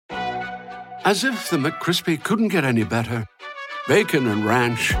As if the McCrispy couldn't get any better, Bacon and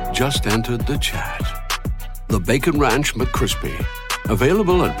Ranch just entered the chat. The Bacon Ranch McCrispy,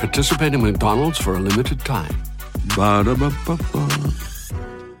 available at participating McDonald's for a limited time. Ba-da-ba-ba-ba.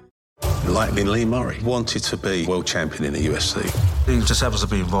 Like Lee Murray wanted to be world champion in the UFC. He just happens to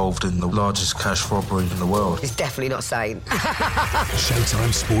be involved in the largest cash robbery in the world. He's definitely not sane.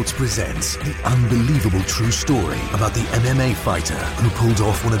 Showtime Sports presents the unbelievable true story about the MMA fighter who pulled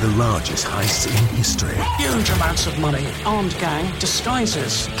off one of the largest heists in history. Huge amounts of money, armed gang,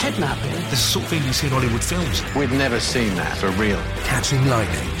 disguises, kidnapping. This is the sort of thing you see in Hollywood films. We've never seen that for real. Catching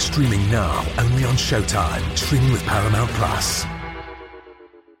Lightning, streaming now, only on Showtime, streaming with Paramount Plus.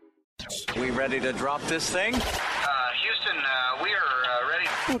 We ready to drop this thing? Houston, we are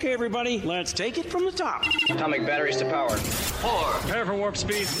ready. Okay, everybody, let's take it from the top. Atomic batteries to power. 4. Prepare for warp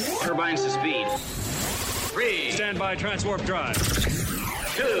speed. Turbines to speed. 3. Standby transwarp drive.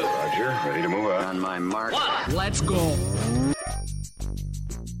 2. Roger, ready to move out. On my mark. 1. Let's go.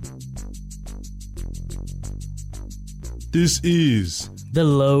 This is The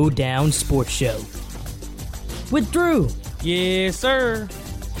Lowdown Sports Show with Drew. Yes, sir.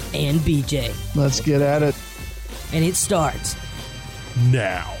 And BJ. Let's get at it. And it starts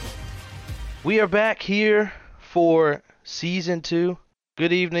now. We are back here for Season 2.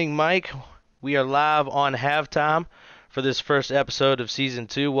 Good evening, Mike. We are live on halftime for this first episode of Season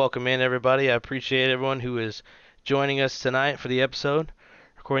 2. Welcome in, everybody. I appreciate everyone who is joining us tonight for the episode.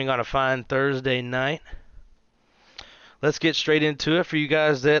 Recording on a fine Thursday night. Let's get straight into it. For you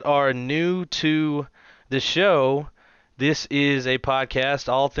guys that are new to the show, this is a podcast,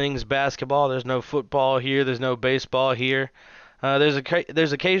 all things basketball. There's no football here. There's no baseball here.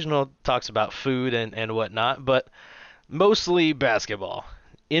 There's occasional talks about food and whatnot, but mostly basketball.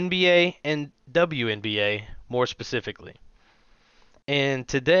 NBA and WNBA, more specifically. And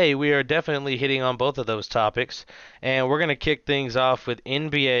today we are definitely hitting on both of those topics, and we're going to kick things off with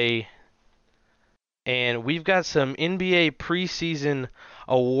NBA. And we've got some NBA Preseason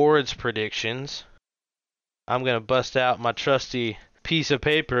Awards predictions. I'm going to bust out my trusty piece of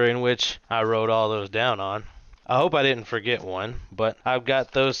paper in which I wrote all those down on. I hope I didn't forget one, but I've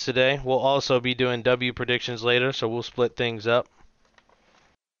got those today. We'll also be doing W predictions later, so we'll split things up.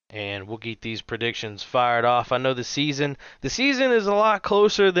 And we'll get these predictions fired off. I know the season is a lot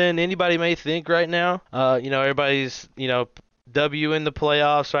closer than anybody may think right now. Everybody's, W in the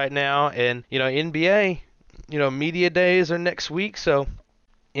playoffs right now. And, NBA, media days are next week, so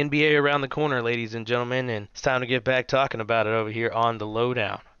NBA around the corner, ladies and gentlemen, and it's time to get back talking about it over here on The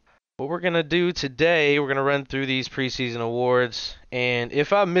Lowdown. What we're going to do today, we're going to run through these preseason awards, and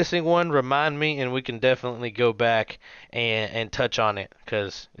if I'm missing one, remind me, and we can definitely go back and touch on it,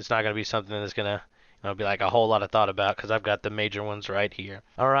 because it's not going to be something that's going to be like a whole lot of thought about, because I've got the major ones right here.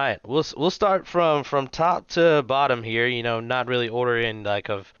 All right, we'll start from top to bottom here. Not really ordering like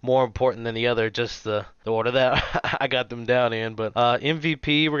of more important than the other, just the order that I got them down in. But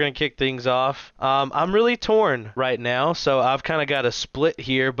MVP, we're gonna kick things off. I'm really torn right now, so I've kind of got a split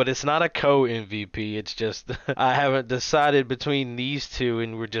here, but it's not a co-MVP. It's just I haven't decided between these two,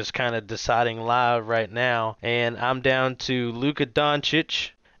 and we're just kind of deciding live right now. And I'm down to Luka Doncic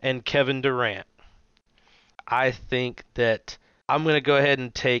and Kevin Durant. I think that I'm going to go ahead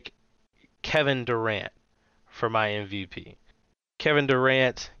and take Kevin Durant for my MVP. Kevin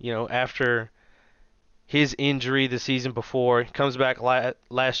Durant, after his injury the season before, comes back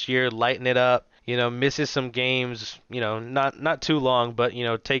last year, lighting it up, misses some games, not too long, but,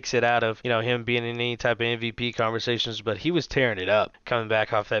 takes it out of, him being in any type of MVP conversations, but he was tearing it up coming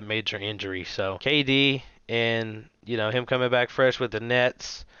back off that major injury. So KD and, him coming back fresh with the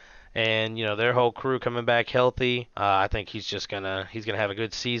Nets, and their whole crew coming back healthy. I think he's gonna have a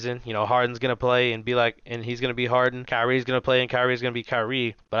good season. Harden's gonna play and he's gonna be Harden. Kyrie's gonna play and Kyrie's gonna be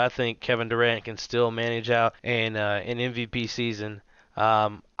Kyrie. But I think Kevin Durant can still manage out an MVP season.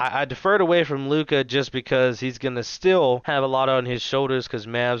 I deferred away from Luka just because he's gonna still have a lot on his shoulders, because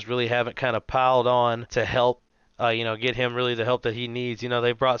Mavs really haven't kind of piled on to help. Get him really the help that he needs.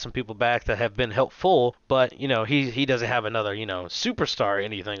 They brought some people back that have been helpful, but, he doesn't have another, superstar or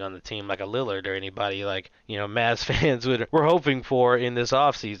anything on the team like a Lillard or anybody like, Mavs fans were hoping for in this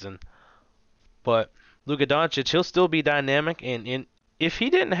offseason. But Luka Doncic, he'll still be dynamic, and if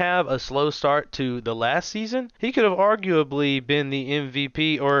he didn't have a slow start to the last season, he could have arguably been the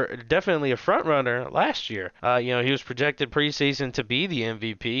MVP or definitely a front runner last year. He was projected preseason to be the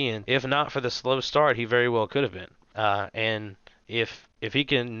MVP, and if not for the slow start, he very well could have been. And if he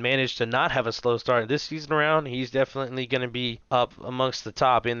can manage to not have a slow start this season around, he's definitely going to be up amongst the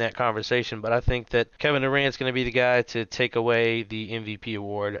top in that conversation. But I think that Kevin Durant's going to be the guy to take away the MVP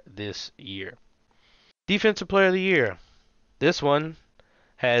award this year. Defensive Player of the Year. This one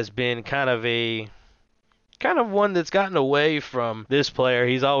has been kind of one that's gotten away from this player.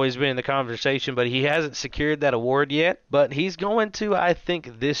 He's always been in the conversation, but he hasn't secured that award yet. But he's going to, I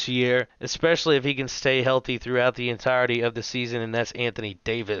think, this year, especially if he can stay healthy throughout the entirety of the season, and that's Anthony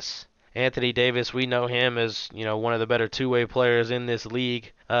Davis. Anthony Davis, we know him as, one of the better two-way players in this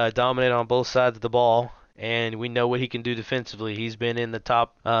league, dominant on both sides of the ball, and we know what he can do defensively. He's been in the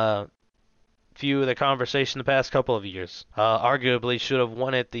top few of the conversation the past couple of years. Arguably should have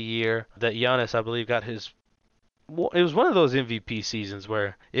won it the year that Giannis, I believe, got his. It was one of those MVP seasons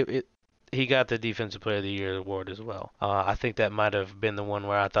where he got the Defensive Player of the Year award as well. I think that might have been the one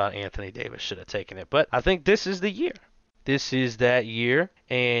where I thought Anthony Davis should have taken it. But I think this is the year. This is that year,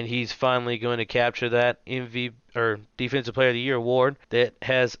 and he's finally going to capture that MVP or Defensive Player of the Year award that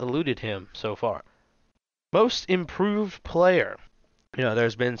has eluded him so far. Most Improved Player.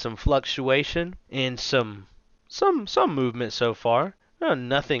 There's been some fluctuation and some movement so far.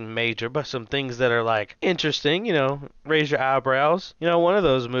 Nothing major, but some things that are like interesting, raise your eyebrows. One of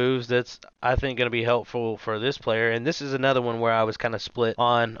those moves that's, I think, going to be helpful for this player, and this is another one where I was kind of split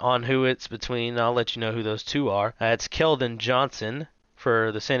on who it's between. I'll let you know who those two are. It's Keldon Johnson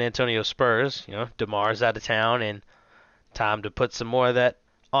for the San Antonio Spurs. DeMar's out of town, and time to put some more of that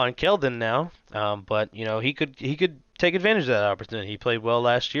on Keldon now. But he could take advantage of that opportunity. He played well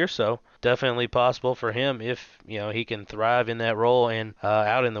last year, so definitely possible for him if he can thrive in that role and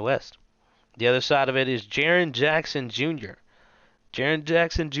out in the West. The other side of it is Jaren Jackson Jr. Jaren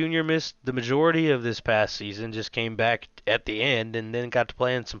Jackson Jr. missed the majority of this past season, just came back at the end and then got to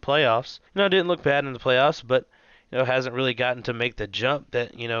play in some playoffs. Didn't look bad in the playoffs, but hasn't really gotten to make the jump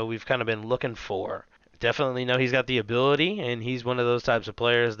that we've kind of been looking for. Definitely know he's got the ability, and he's one of those types of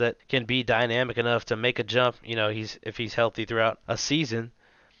players that can be dynamic enough to make a jump. If he's healthy throughout a season.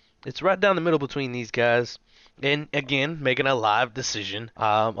 It's right down the middle between these guys, and again, making a live decision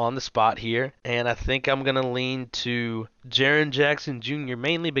on the spot here. And I think I'm gonna lean to Jaren Jackson Jr.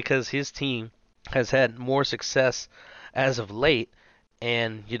 mainly because his team has had more success as of late,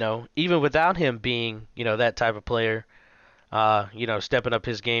 and even without him being that type of player. Stepping up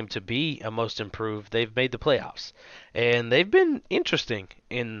his game to be a most improved, they've made the playoffs. And they've been interesting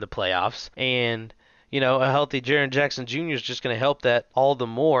in the playoffs. And, a healthy Jaren Jackson Jr. is just going to help that all the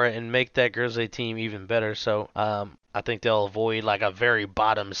more and make that Grizzly team even better. So I think they'll avoid like a very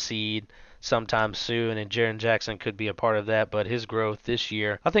bottom seed sometime soon, and Jaren Jackson could be a part of that. But his growth this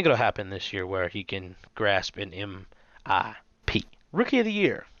year, I think it'll happen this year where he can grasp an MIP. Rookie of the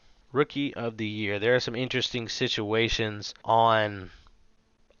Year. Rookie of the Year. There are some interesting situations on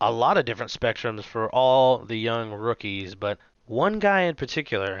a lot of different spectrums for all the young rookies, but one guy in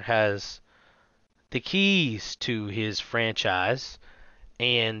particular has the keys to his franchise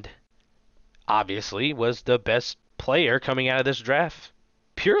and obviously was the best player coming out of this draft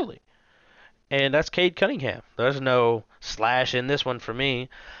purely. And that's Cade Cunningham. There's no slash in this one for me.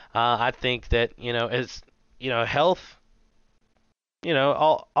 I think that, as health,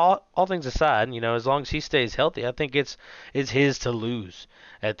 all things aside, as long as he stays healthy, I think it's his to lose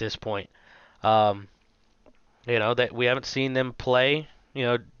at this point. That we haven't seen them play,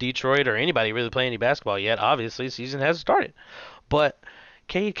 Detroit or anybody really play any basketball yet. Obviously, the season hasn't started. But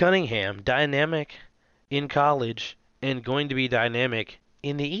Cade Cunningham, dynamic in college and going to be dynamic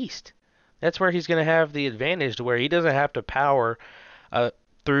in the East. That's where he's going to have the advantage to where he doesn't have to power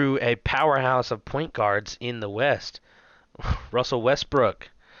through a powerhouse of point guards in the West. Russell Westbrook,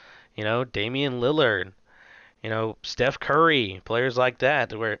 Damian Lillard, Steph Curry, players like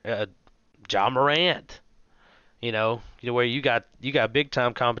that, where Ja Morant, where you got big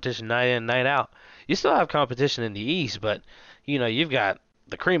time competition night in, night out. You still have competition in the East, but you've got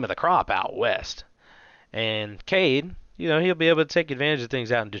the cream of the crop out West. And Cade, he'll be able to take advantage of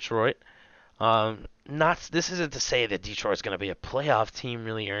things out in Detroit. This isn't to say that Detroit's going to be a playoff team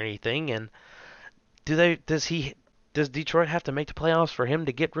really or anything. And does Detroit have to make the playoffs for him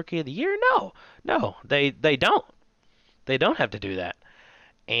to get Rookie of the Year? No, they don't. They don't have to do that.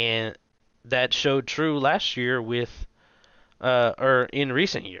 And that showed true last year or in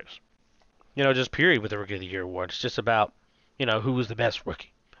recent years. Just period with the Rookie of the Year award. It's just about, who was the best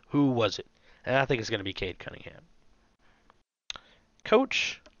rookie. Who was it? And I think it's going to be Cade Cunningham.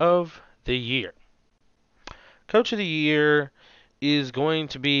 Coach of the Year. Coach of the Year is going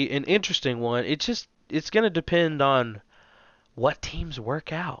to be an interesting one. It's going to depend on what teams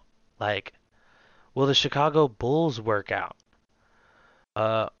work out. Like, will the Chicago Bulls work out?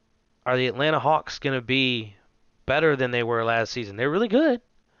 Are the Atlanta Hawks going to be better than they were last season? They're really good,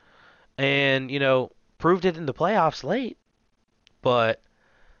 and proved it in the playoffs late. But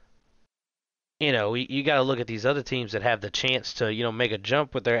you got to look at these other teams that have the chance to make a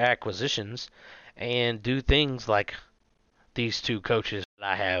jump with their acquisitions and do things like these two coaches that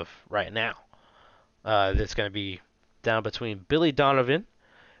I have right now. That's going to be down between Billy Donovan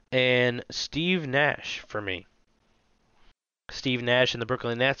and Steve Nash for me. Steve Nash and the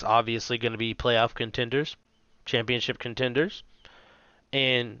Brooklyn Nets obviously going to be playoff contenders, championship contenders,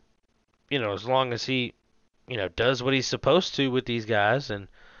 and as long as he does what he's supposed to with these guys, and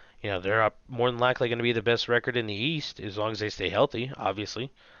they're more than likely going to be the best record in the East as long as they stay healthy.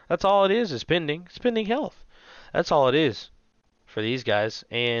 Obviously, that's all it is pending health. That's all it is for these guys,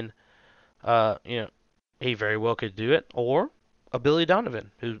 and he very well could do it, or a Billy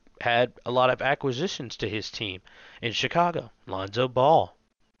Donovan, who had a lot of acquisitions to his team in Chicago. Lonzo Ball,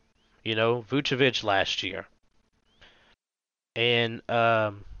 Vucevic last year. And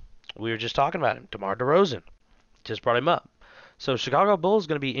we were just talking about him, DeMar DeRozan. Just brought him up. So Chicago Bulls is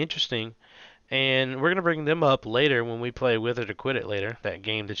going to be interesting, and we're going to bring them up later when we play With It or Quit It later, that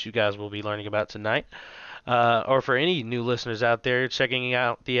game that you guys will be learning about tonight. Or for any new listeners out there checking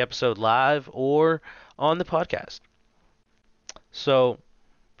out the episode live or on the podcast. So,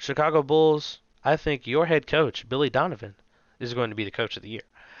 Chicago Bulls, I think your head coach, Billy Donovan, is going to be the coach of the year.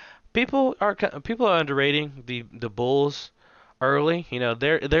 People are underrating the Bulls early.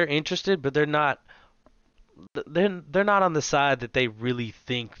 They're interested, but they're not on the side that they really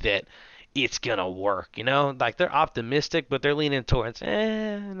think that it's gonna work. Like they're optimistic, but they're leaning towards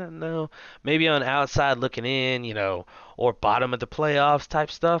no, maybe on the outside looking in, or bottom of the playoffs type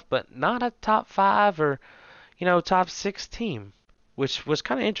stuff, but not a top 5 or top 6 team, which was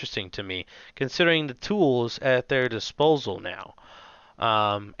kind of interesting to me considering the tools at their disposal now.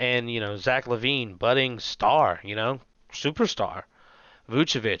 And Zach LaVine, budding star, superstar.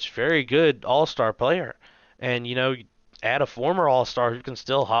 Vucevic, very good all-star player, and add a former all-star who can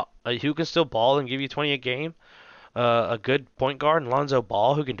still ball and give you 20 a game. A good point guard, Lonzo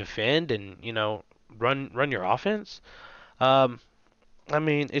Ball, who can defend and run your offense.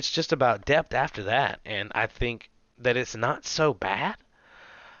 It's just about depth after that, and I think that it's not so bad.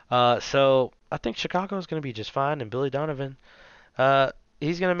 So I think Chicago is going to be just fine, and Billy Donovan,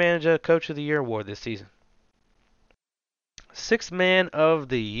 he's going to manage a Coach of the Year award this season. Sixth Man of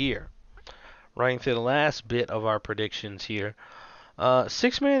the Year. Running through the last bit of our predictions here.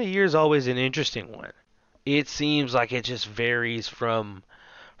 Sixth Man of the Year is always an interesting one. It seems like it just varies from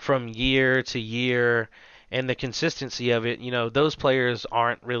year to year, and the consistency of it, those players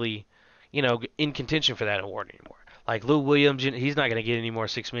aren't really, in contention for that award anymore. Like Lou Williams, he's not going to get any more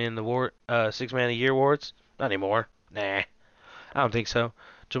Sixth Man of the Year awards. Not anymore. Nah, I don't think so.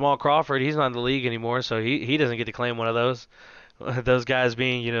 Jamal Crawford, he's not in the league anymore, so he doesn't get to claim one of those. Those guys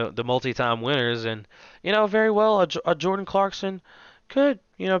being, the multi-time winners, and very well a Jordan Clarkson could,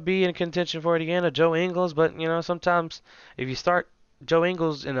 be in contention for it again. A Joe Ingles, but sometimes if you start Joe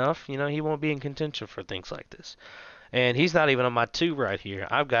Ingles enough, he won't be in contention for things like this. And he's not even on my 2 right here.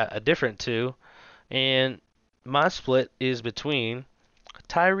 I've got a different 2, and my split is between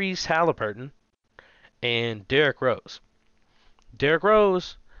Tyrese Halliburton and Derrick Rose. Derrick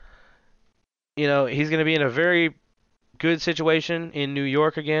Rose, he's going to be in a very good situation in New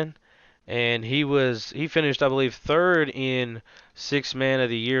York again, and he finished, I believe, 3rd in Sixth Man of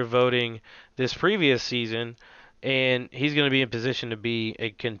the Year voting this previous season, and he's going to be in position to be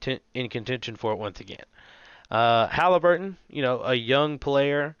in contention for it once again. Halliburton, a young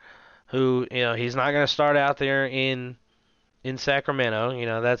player who, he's not going to start out there in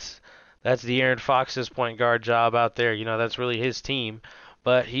Sacramento. That's De'Aaron Fox's point guard job out there. That's really his team.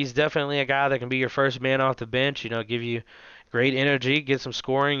 But he's definitely a guy that can be your first man off the bench, give you great energy, get some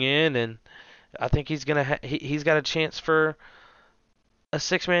scoring in, and I think he's got a chance for a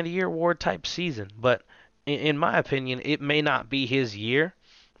Sixth Man of the Year award type season. But in my opinion, it may not be his year.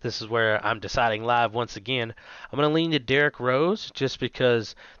 This is where I'm deciding live once again. I'm going to lean to Derrick Rose just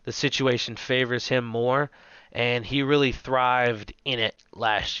because the situation favors him more, and he really thrived in it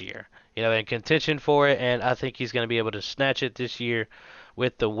last year. In contention for it, and I think he's going to be able to snatch it this year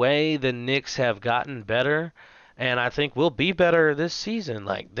with the way the Knicks have gotten better, and I think we'll be better this season.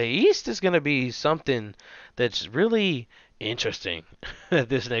 Like, the East is going to be something that's really interesting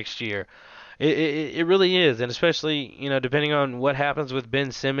this next year. It really is, and especially, depending on what happens with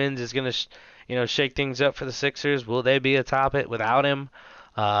Ben Simmons, is going to, shake things up for the Sixers. Will they be atop it without him?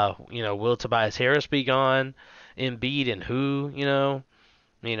 Will Tobias Harris be gone? Embiid and who?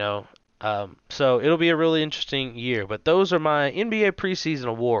 So it'll be a really interesting year. But those are my NBA Preseason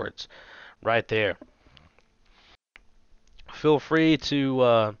Awards right there. Feel free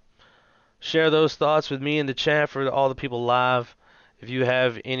to share those thoughts with me in the chat for all the people live. If you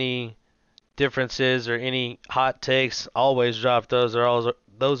have any differences or any hot takes, always drop those.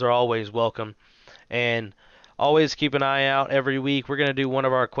 Those are always welcome. And always keep an eye out every week. We're going to do one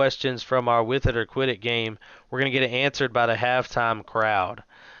of our questions from our With It or Quit It game. We're going to get it answered by the halftime crowd.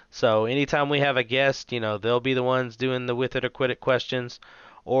 So anytime we have a guest, they'll be the ones doing the With It or Quit It questions.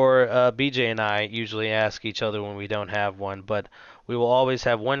 Or BJ and I usually ask each other when we don't have one. But we will always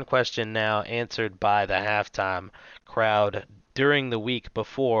have one question now answered by the halftime crowd during the week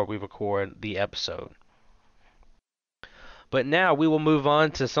before we record the episode. But now we will move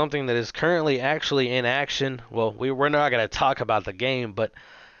on to something that is currently actually in action. Well, we're not going to talk about the game, but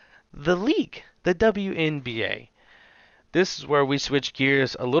the league, the WNBA. This is where we switch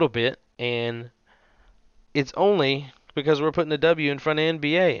gears a little bit, and it's only because we're putting the W in front of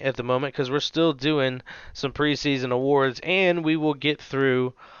NBA at the moment because we're still doing some preseason awards, and we will get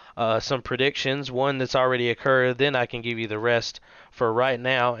through some predictions, one that's already occurred, then I can give you the rest for right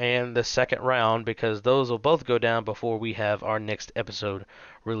now and the second round because those will both go down before we have our next episode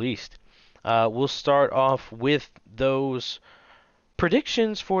released. We'll start off with those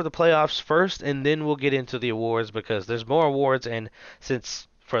predictions for the playoffs first, and then we'll get into the awards because there's more awards, and since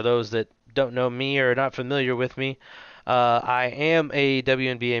for those that don't know me or are not familiar with me, I am a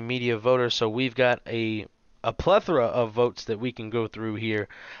WNBA media voter, so we've got a plethora of votes that we can go through here.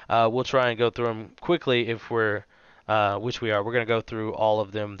 We'll try and go through them quickly if which we are. We're going to go through all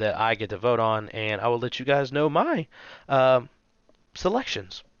of them that I get to vote on, and I will let you guys know my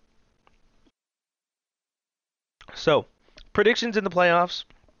selections. So, predictions in the playoffs.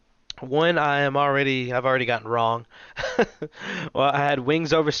 One I've already gotten wrong. Well, I had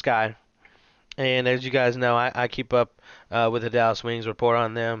Wings over Sky. And as you guys know, I keep up with the Dallas Wings, report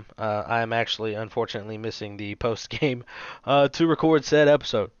on them. I am actually, unfortunately, missing the post-game to record said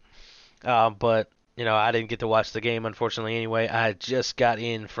episode. But, I didn't get to watch the game, unfortunately, anyway. I just got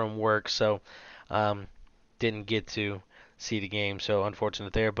in from work, so didn't get to see the game, so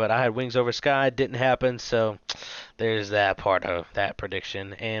unfortunate there. But I had Wings over Sky, didn't happen, so there's that part of that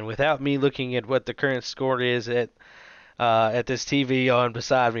prediction. And without me looking at what the current score is at this TV on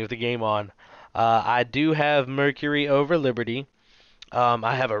beside me with the game on, I do have Mercury over Liberty.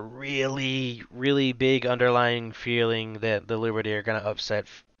 I have a really, really big underlying feeling that the Liberty are going to upset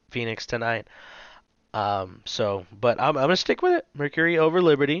Phoenix tonight. But I'm going to stick with it. Mercury over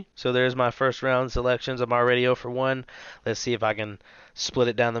Liberty. So there's my first round selections. I'm already 0 for 1. Let's see if I can split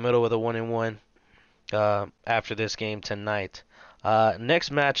it down the middle with a 1-1 after this game tonight.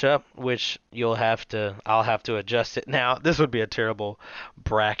 Next matchup, which I'll have to adjust it now. This would be a terrible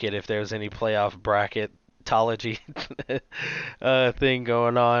bracket if there was any playoff bracketology thing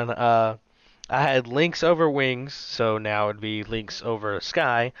going on. I had Lynx over Wings, so now it'd be Lynx over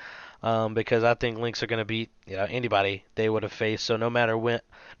Sky, because I think Lynx are going to beat anybody they would have faced. So no matter what,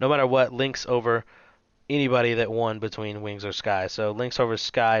 Lynx over anybody that won between Wings or Sky. So Lynx over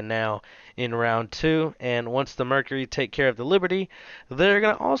Sky now in round 2, and once the Mercury take care of the Liberty, they're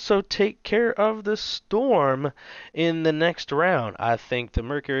going to also take care of the Storm in the next round. I think the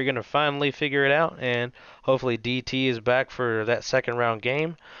Mercury are going to finally figure it out, and hopefully DT is back for that second round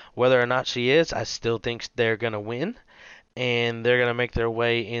game. Whether or not she is, I still think they're going to win, and they're going to make their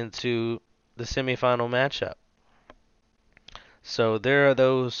way into the semifinal matchup. So there are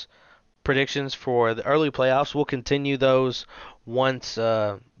those predictions for the early playoffs. We'll continue those once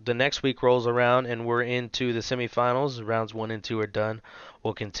the next week rolls around and we're into the semifinals. Rounds 1 and 2 are done.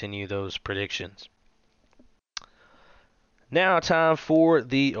 We'll continue those predictions. Now time for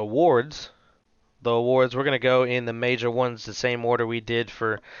the awards. The awards, we're going to go in the major ones, the same order we did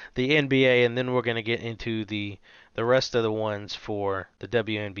for the NBA, and then we're going to get into the rest of the ones for the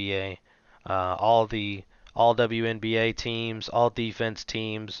WNBA. All WNBA teams, all defense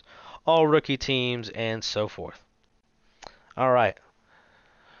teams, all rookie teams, and so forth. All right.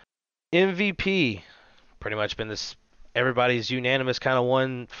 MVP, pretty much been everybody's unanimous kind of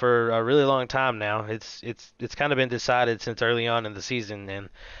one for a really long time now. It's kind of been decided since early on in the season, and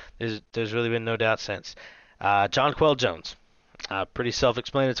there's really been no doubt since. Jonquel Jones, pretty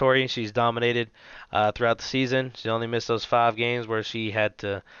self-explanatory. She's dominated throughout the season. She only missed those 5 games where she had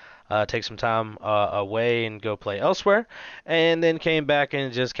to take some time away and go play elsewhere, and then came back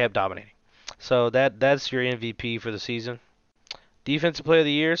and just kept dominating. So that's your MVP for the season. Defensive Player of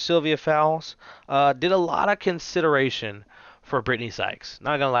the Year, Sylvia Fowles, did a lot of consideration for Brittany Sykes.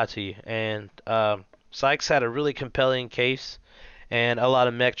 Not gonna lie to you, and Sykes had a really compelling case and a lot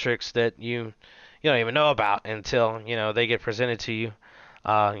of metrics that you don't even know about until they get presented to you,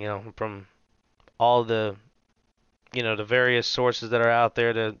 from all the the various sources that are out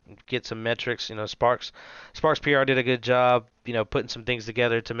there to get some metrics. Sparks PR did a good job, putting some things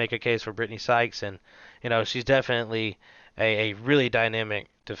together to make a case for Brittany Sykes, and she's definitely a really dynamic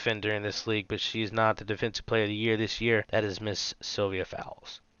defender in this league, but she's not the Defensive Player of the Year this year. That is Miss Sylvia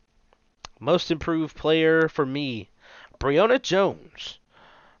Fowles. Most improved player for me, Breonna Jones.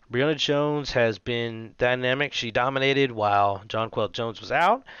 Breonna Jones has been dynamic. She dominated while Jonquel Jones was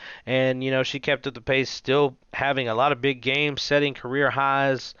out, and she kept up the pace, still having a lot of big games, setting career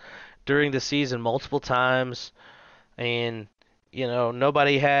highs during the season multiple times, and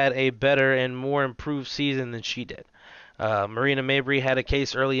nobody had a better and more improved season than she did. Marina Mabrey had a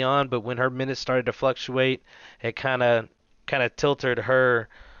case early on, but when her minutes started to fluctuate, it kind of tilted her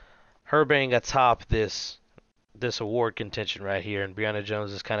being atop this award contention right here, and Breonna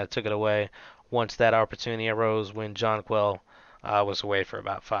Jones just kind of took it away once that opportunity arose when Jonquel was away for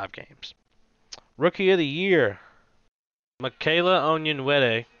about 5 games. Rookie of the Year, Michaela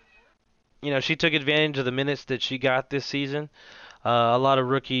Onyenwere. She took advantage of the minutes that she got this season. A lot of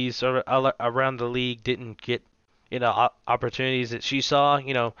rookies around the league didn't get opportunities that she saw.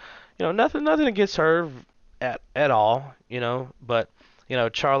 Nothing against her at all. But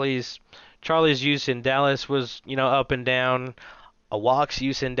Charlie's use in Dallas was, up and down. Awak's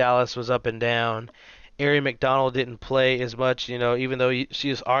use in Dallas was up and down. Ari McDonald didn't play as much, even though she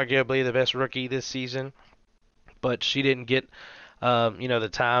was arguably the best rookie this season. But she didn't get, the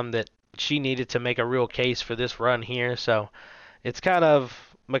time that she needed to make a real case for this run here. So it's kind of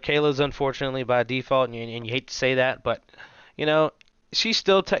Michaela's, unfortunately, by default, and you hate to say that, but, she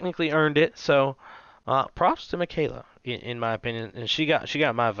still technically earned it. So props to Michaela, in my opinion, and she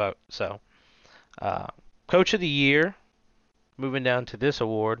got my vote. So Coach of the Year, moving down to this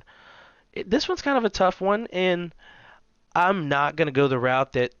award. This one's kind of a tough one, and I'm not going to go the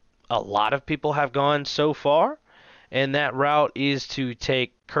route that a lot of people have gone so far, and that route is to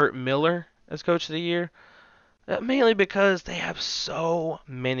take Kurt Miller as Coach of the Year, mainly because they have so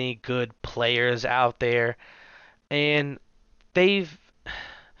many good players out there, and it's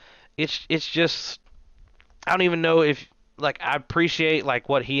just, I don't even know if, I appreciate,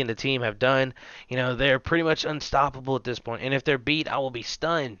 what he and the team have done. They're pretty much unstoppable at this point. And if they're beat, I will be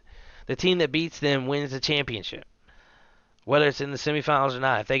stunned. The team that beats them wins the championship. Whether it's in the semifinals or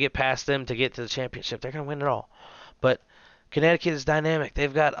not. If they get past them to get to the championship, they're going to win it all. But Connecticut is dynamic.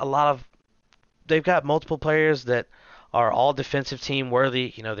 They've got multiple players that are all defensive team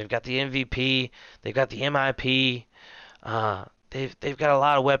worthy. They've got the MVP. They've got the MIP. They've got a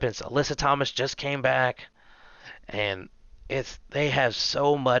lot of weapons. Alyssa Thomas just came back. And they have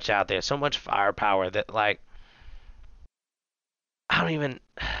so much out there, so much firepower that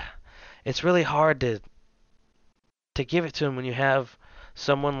it's really hard to give it to them when you have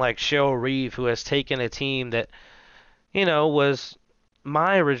someone like Cheryl Reeve, who has taken a team that was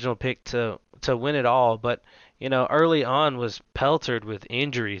my original pick to win it all, but early on was pelted with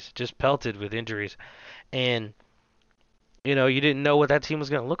injuries, and you didn't know what that team was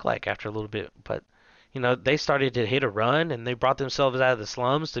going to look like after a little bit, but they started to hit a run, and they brought themselves out of the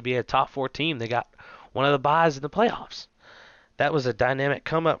slums to be a top 4 team. They got one of the buys in the playoffs. That was a dynamic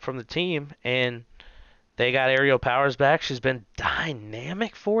come up from the team, and they got Aerial Powers back. She's been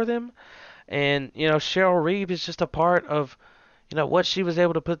dynamic for them, and Cheryl Reeve is just a part of what she was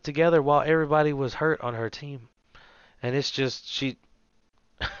able to put together while everybody was hurt on her team, and it's just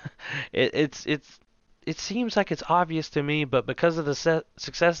it seems like it's obvious to me, but because of the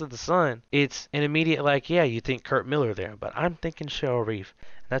success of the Sun, it's an immediate you think Kurt Miller there, but I'm thinking Cheryl Reeve.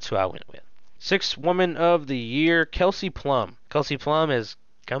 That's who I went with. 6th Woman of the Year, Kelsey Plum. Kelsey Plum has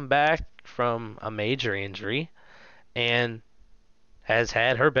come back from a major injury and has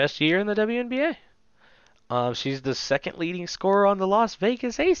had her best year in the WNBA. She's the 2nd leading scorer on the Las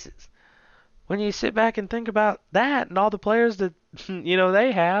Vegas Aces. When you sit back and think about that and all the players that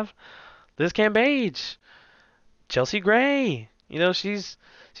they have, Liz Cambage, Chelsea Gray, she's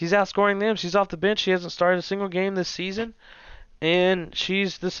outscoring them. She's off the bench. She hasn't started a single game this season, and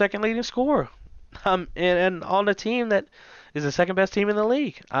she's the 2nd leading scorer. And on a team that is the 2nd best team in the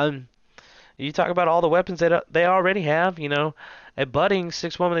league. You talk about all the weapons that they already have. A budding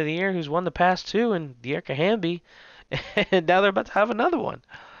 6th Woman of the Year who's won the past 2, and Dearica Hamby, and now they're about to have another one.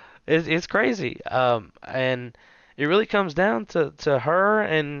 It's crazy. And it really comes down to her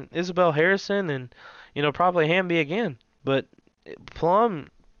and Isabel Harrison and, probably Hamby again. But Plum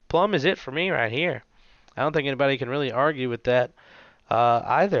is it for me right here. I don't think anybody can really argue with that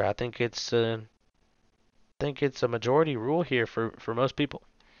either. I think it's think it's a majority rule here for most people.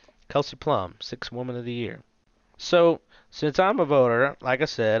 Kelsey Plum, 6th Woman of the Year. So, since I'm a voter, like I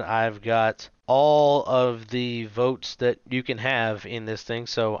said, I've got all of the votes that you can have in this thing.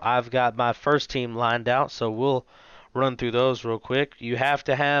 So I've got my first team lined out, so we'll run through those real quick. You have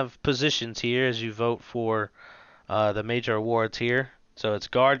to have positions here as you vote for the major awards here. So it's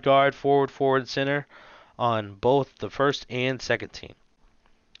guard, forward, center on both the first and second team.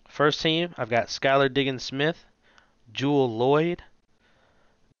 First team, I've got Skylar Diggins-Smith, Jewel Lloyd,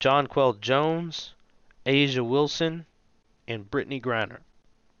 Jonquel Jones, Asia Wilson, and Brittany Griner.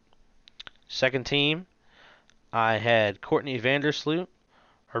 Second team, I had Courtney Vandersloot,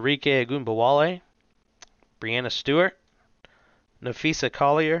 Arike Agunbowale, Brianna Stewart, Nafisa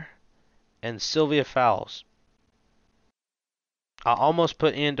Collier, and Sylvia Fowles. I almost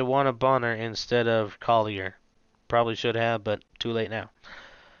put in Dewana Bonner instead of Collier. Probably should have, but too late now.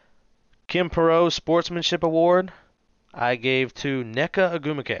 Kim Perot Sportsmanship Award, I gave to Nneka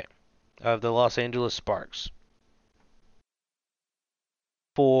Ogwumike of the Los Angeles Sparks.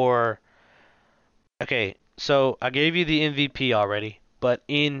 Okay, so I gave you the MVP already, but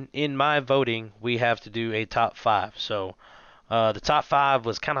in my voting, we have to do a top 5. So the top 5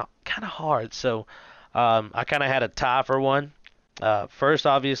 was kind of hard. So I kind of had a tie for one. First,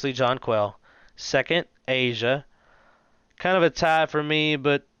 obviously, Jonquel. Second, Asia. Kind of a tie for me,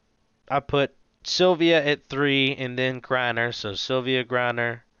 but I put Sylvia at 3 and then Griner. So Sylvia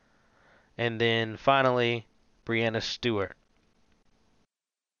Griner. And then finally, Brianna Stewart.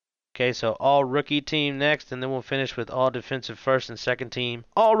 Okay, so all rookie team next, and then we'll finish with all defensive first and second team.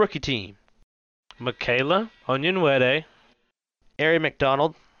 All rookie team. Michaela Onyenwere, Ari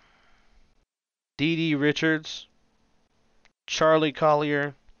McDonald, Dee Dee Richards, Charlie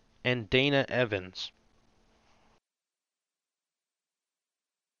Collier, and Dana Evans.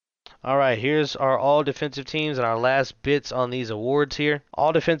 All right, here's our all defensive teams and our last bits on these awards here.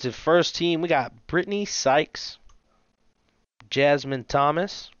 All defensive first team, we got Brittany Sykes, Jasmine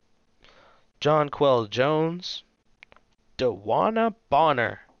Thomas, Jonquel Jones, Dewana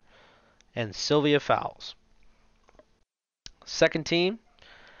Bonner, and Sylvia Fowles. Second team,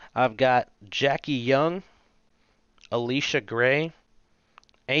 I've got Jackie Young, Alicia Gray,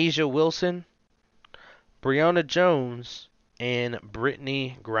 Asia Wilson, Brianna Jones, and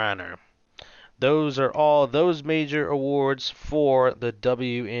Brittany Griner. Those are all those major awards for the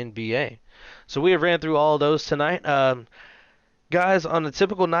WNBA. So we have ran through all those tonight. Guys, on a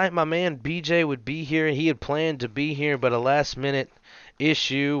typical night, my man BJ would be here. He had planned to be here, but a last-minute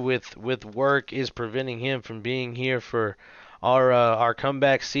issue with work is preventing him from being here for our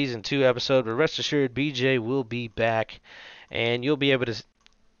comeback season 2 episode. But rest assured, BJ will be back, and you'll be able to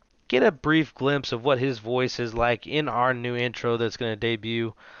get a brief glimpse of what his voice is like in our new intro that's going to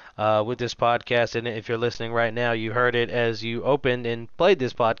debut with this podcast. And if you're listening right now, you heard it as you opened and played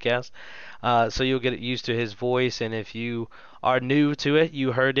this podcast. So you'll get used to his voice. And if you are new to it,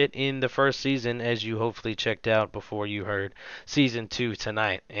 you heard it in the first season as you hopefully checked out before you heard season 2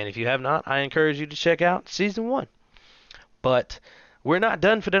 tonight. And if you have not, I encourage you to check out season 1. But we're not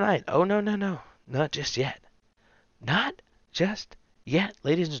done for tonight. Oh, no. Not just yet. Not just yet,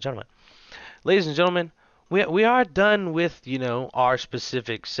 ladies and gentlemen. Ladies and gentlemen, we are done with, our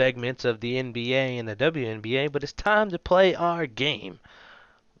specific segments of the NBA and the WNBA, but it's time to play our game.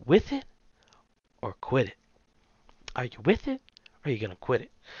 With it or quit it? Are you with it or are you going to quit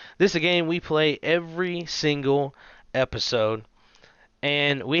it? This is a game we play every single episode,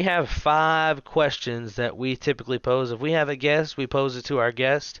 and we have 5 questions that we typically pose. If we have a guest, we pose it to our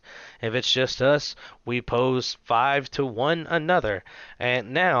guest. If it's just us, we pose 5 to one another.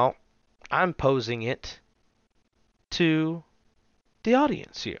 And now I'm posing it to the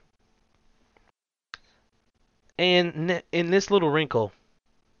audience here. And in this little wrinkle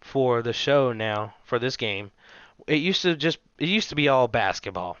for the show now, for this game, it used to be all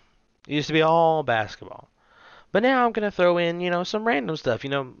basketball. But now I'm going to throw in, some random stuff,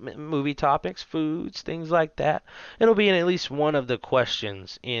 movie topics, foods, things like that. It'll be in at least one of the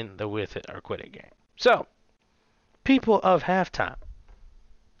questions in the With It or Quit It game. So, people of halftime,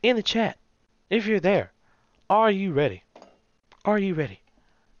 in the chat, if you're there, are you ready? Are you ready?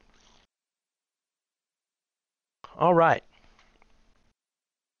 All right.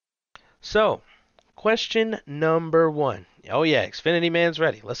 So, question number 1. Oh yeah, Xfinity Man's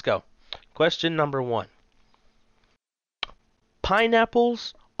ready. Let's go. Question number 1.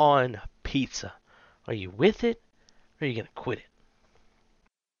 Pineapples on pizza. Are you with it or are you going to quit it?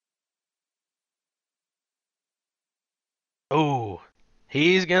 Oh,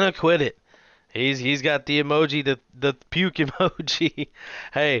 he's going to quit it. He's got the emoji, the puke emoji.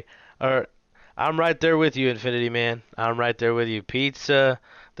 Hey, I I'm right there with you, Infinity Man. I'm right there with you. Pizza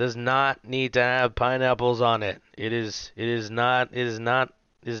does not need to have pineapples on it. It is not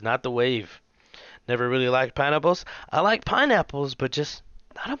the wave. Never really liked pineapples. I like pineapples, but just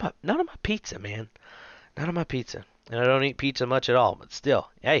not on my pizza, man. Not on my pizza. And I don't eat pizza much at all, but still,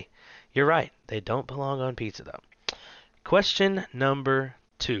 hey, you're right. They don't belong on pizza, though. Question number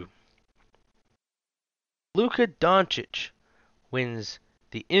 2. Luka Doncic wins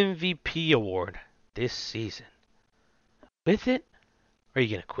the MVP award this season. With it, or are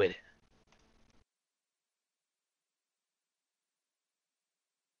you going to quit it?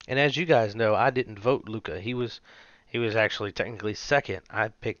 And as you guys know, I didn't vote Luka. He was actually technically second. I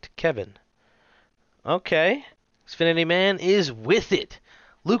picked Kevin. Okay. Xfinity Man is with it.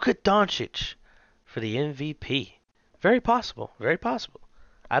 Luka Doncic for the MVP. Very possible. Very possible.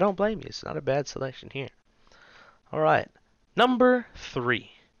 I don't blame you. It's not a bad selection here. All right. Number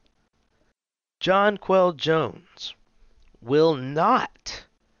 3. Jonquel Jones will not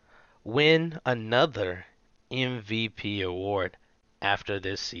win another MVP award after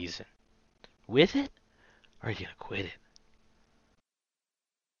this season. With it, or are you going to quit it?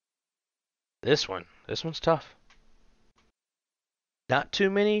 This one's tough. Not too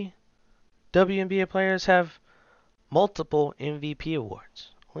many WNBA players have multiple MVP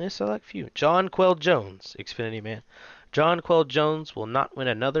awards. Only a select few. Jonquel Jones, Xfinity Man. Jonquel Jones will not win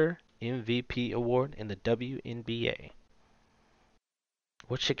another MVP award in the WNBA.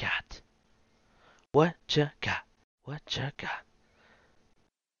 What you got? What you got? What you got?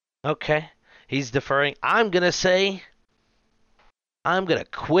 Okay, he's deferring. I'm going to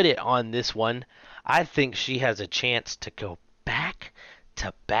quit it on this one. I think she has a chance to go back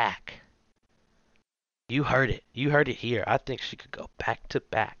to back. You heard it. You heard it here. I think she could go back to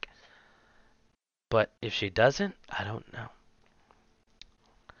back. But if she doesn't, I don't know.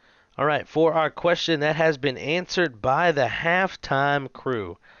 All right, for our question that has been answered by the halftime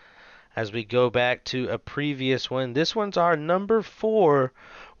crew. As we go back to a previous one, this one's our number 4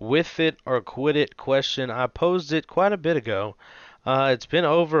 with it or quit it question. I posed it quite a bit ago. It's been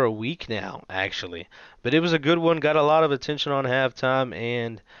over a week now, actually. But it was a good one, got a lot of attention on halftime,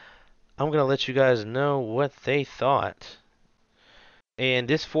 and I'm going to let you guys know what they thought. And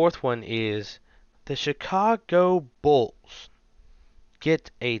this 4th one is, the Chicago Bulls get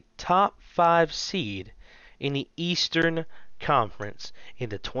a top 5 seed in the Eastern Conference in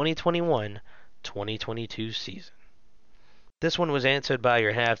the 2021-2022 season. This one was answered by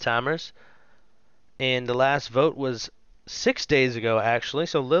your halftimers, and the last vote was 6 days ago, actually,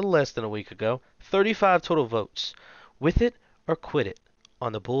 so a little less than a week ago. 35 total votes. With it or quit it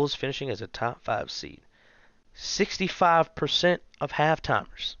on the Bulls finishing as a top 5 seed. 65% of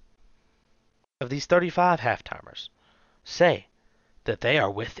halftimers, of these 35 halftimers, say that they are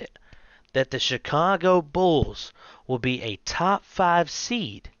with it. That the Chicago Bulls will be a top 5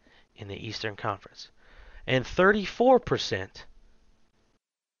 seed in the Eastern Conference. And 34%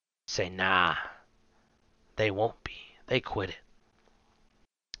 say, nah, they won't be. They quit it.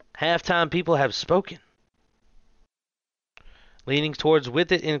 Halftime people have spoken. Leaning towards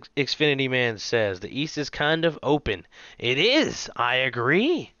with it, Xfinity Man says, the East is kind of open. It is. I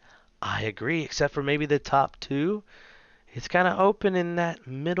agree. Except for maybe the top 2. It's kind of open in that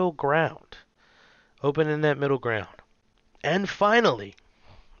middle ground. And finally,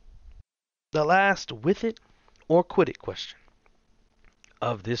 the last with it or quit it question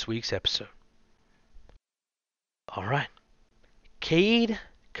of this week's episode. All right. Cade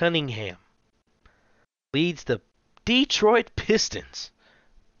Cunningham leads the Detroit Pistons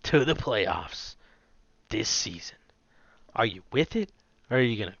to the playoffs this season. Are you with it or are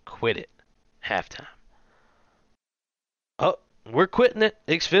you going to quit it? Halftime. Oh, we're quitting it.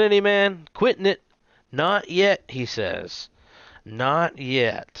 Xfinity Man, quitting it. Not yet, he says. Not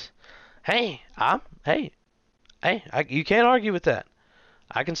yet. Hey, you can't argue with that.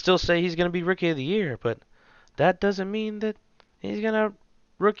 I can still say he's going to be Rookie of the Year, but that doesn't mean that he's going to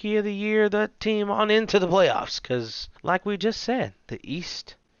Rookie of the Year the team on into the playoffs. Because, like we just said, the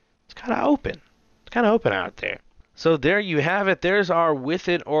East is kind of open. It's kind of open out there. So there you have it. There's our with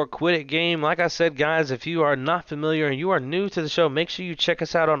it or quit it game. Like I said, guys, if you are not familiar and you are new to the show, make sure you check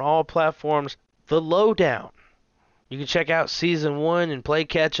us out on all platforms. The Lowdown. You can check out Season 1 and play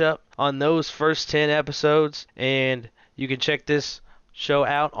catch-up on those first 10 episodes. And you can check this show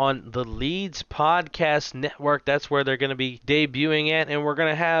out on the Leeds Podcast Network. That's where they're going to be debuting at. And we're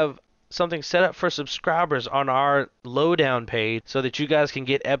going to have something set up for subscribers on our Lowdown page so that you guys can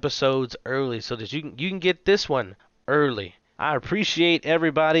get episodes early, so that you can get this one early. I appreciate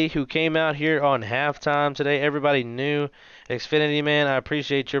everybody who came out here on halftime today. Everybody new. Xfinity Man, I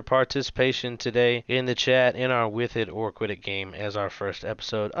appreciate your participation today in the chat in our With It or Quit It game as our first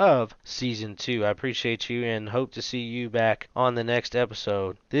episode of Season 2. I appreciate you and hope to see you back on the next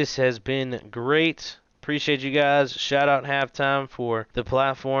episode. This has been great. Appreciate you guys. Shout out Halftime for the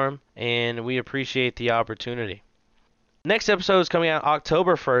platform, and we appreciate the opportunity. Next episode is coming out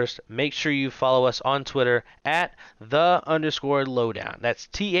October 1st. Make sure you follow us on Twitter at @the_lowdown. That's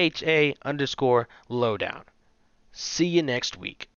THA_lowdown. See you next week.